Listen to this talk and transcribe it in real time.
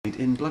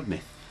in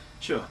Bloodmyth?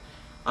 Sure.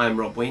 I'm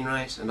Rob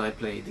Wainwright, and I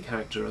played the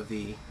character of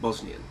the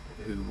Bosnian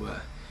who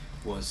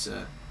was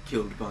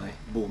killed by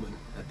Bormann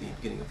at the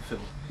beginning of the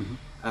film.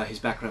 Mm-hmm. His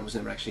background was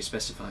never actually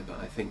specified, but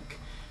I think,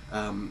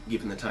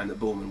 given the time that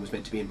Bormann was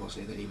meant to be in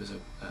Bosnia, that he was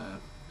a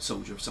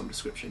soldier of some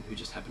description who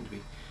just happened to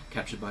be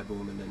captured by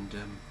Bormann and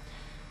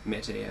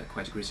met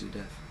quite a grisly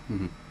death.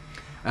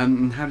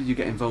 Mm-hmm. How did you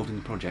get involved in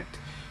the project?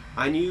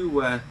 I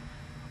knew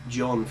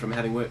John from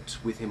having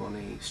worked with him on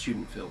a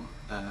student film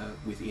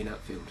with Ian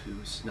Outfield, who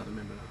was another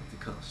member of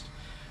the cast.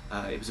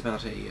 It was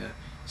about a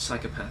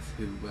psychopath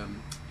who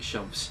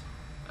shoves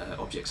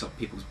objects up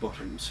people's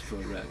bottoms for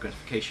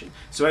gratification.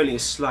 So only a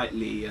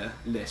slightly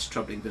less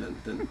troubling villain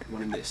than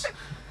one in this,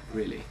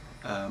 really.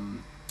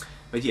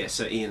 But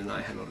yes, Ian and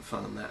I had a lot of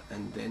fun on that,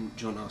 and then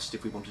John asked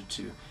if we wanted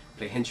to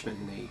play henchmen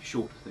in a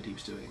short that he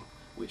was doing,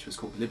 which was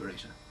called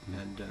Liberator,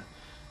 and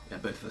yeah,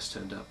 both of us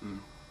turned up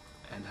and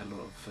had a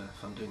lot of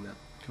fun doing that.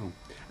 Cool.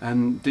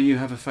 Do you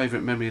have a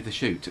favourite memory of the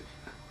shoot?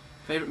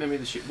 Favourite memory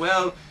of the shoot?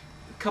 Well,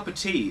 a cup of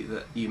tea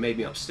that you made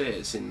me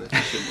upstairs in the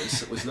kitchen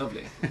was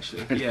lovely,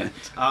 actually. Yeah.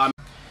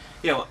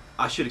 Yeah, well,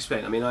 I should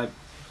explain. I mean, I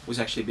was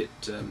actually a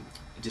bit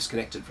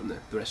disconnected from the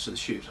rest of the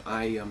shoot.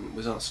 I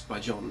was asked by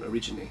John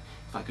originally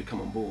if I could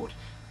come on board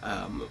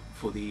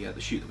for the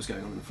shoot that was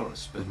going on in the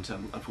forest, but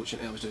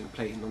unfortunately I was doing a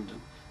play in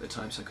London at the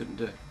time, so I couldn't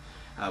do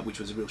it, which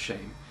was a real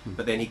shame.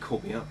 But then he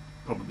called me up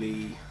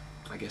probably,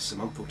 I guess, a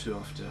month or two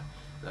after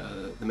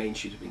the main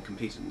shoot had been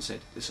completed and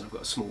said, "Listen, I've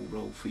got a small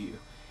role for you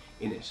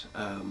in it.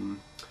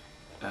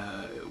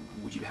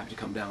 Would you be happy to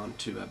come down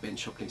to Ben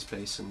Shockley's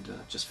place and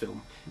just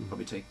film?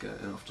 Probably take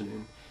an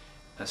afternoon."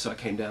 So I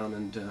came down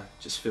and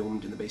just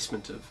filmed in the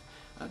basement of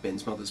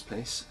Ben's mother's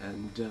place,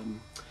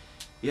 and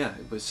yeah,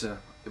 it was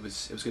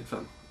good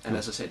fun. And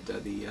as I said,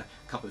 the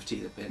cup of tea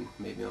that Ben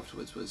made me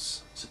afterwards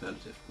was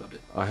superlative. Loved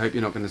it. I hope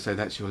you're not going to say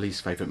that's your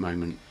least favourite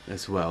moment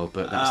as well,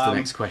 but that's the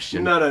next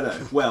question. No.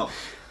 Well,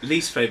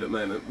 least favourite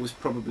moment was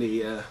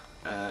probably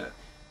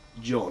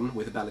John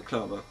with a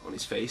balaclava on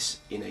his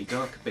face in a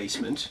dark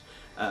basement,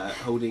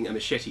 holding a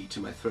machete to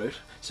my throat,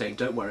 saying,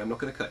 "Don't worry, I'm not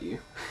going to cut you,"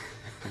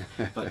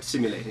 but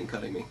simulating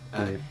cutting me.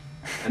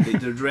 And the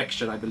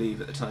direction, I believe,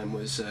 at the time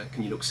was,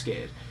 "Can you look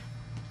scared?"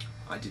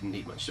 I didn't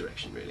need much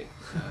direction, really.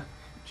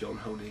 John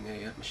holding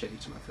a machete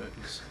to my throat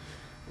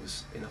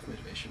was enough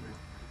motivation, really.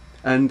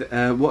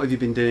 And what have you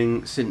been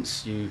doing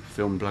since you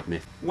filmed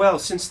Bloodmyth? Well,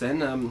 since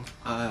then,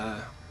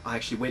 I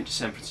actually went to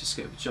San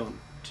Francisco with John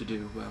to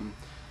do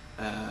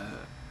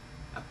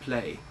a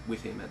play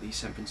with him at the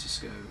San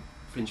Francisco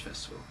Fringe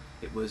Festival.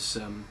 It was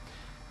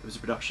a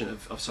production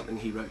of something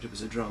he wrote. It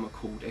was a drama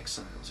called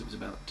Exiles. It was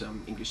about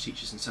English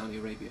teachers in Saudi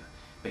Arabia,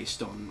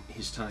 based on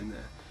his time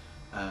there,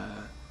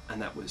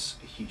 and that was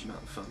a huge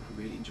amount of fun. I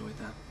really enjoyed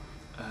that.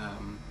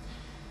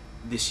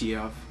 This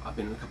year I've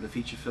been in a couple of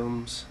feature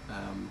films.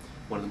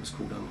 One of them was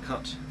called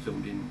Uncut,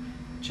 filmed in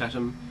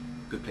Chatham.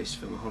 Good place to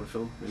film a horror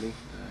film, really,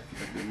 if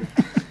you've ever been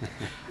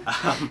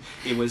there.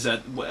 It was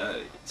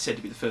said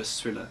to be the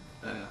first thriller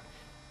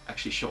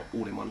actually shot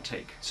all in one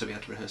take, so we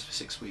had to rehearse for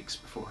 6 weeks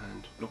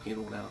beforehand, blocking it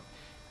all out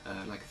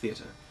like a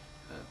theatre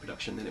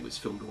production. Then it was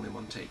filmed all in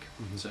one take,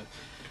 so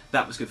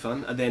that was good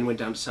fun. And then went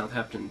down to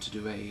Southampton to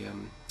do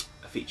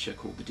a feature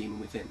called The Demon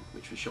Within,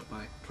 which was shot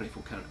by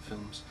 24 Carat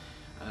Films.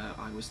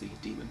 I was the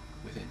demon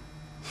within.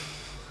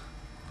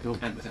 Cool.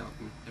 And without,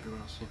 and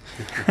everywhere else.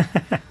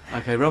 Yeah.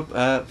 Okay, Rob,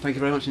 thank you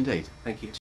very much indeed. Thank you.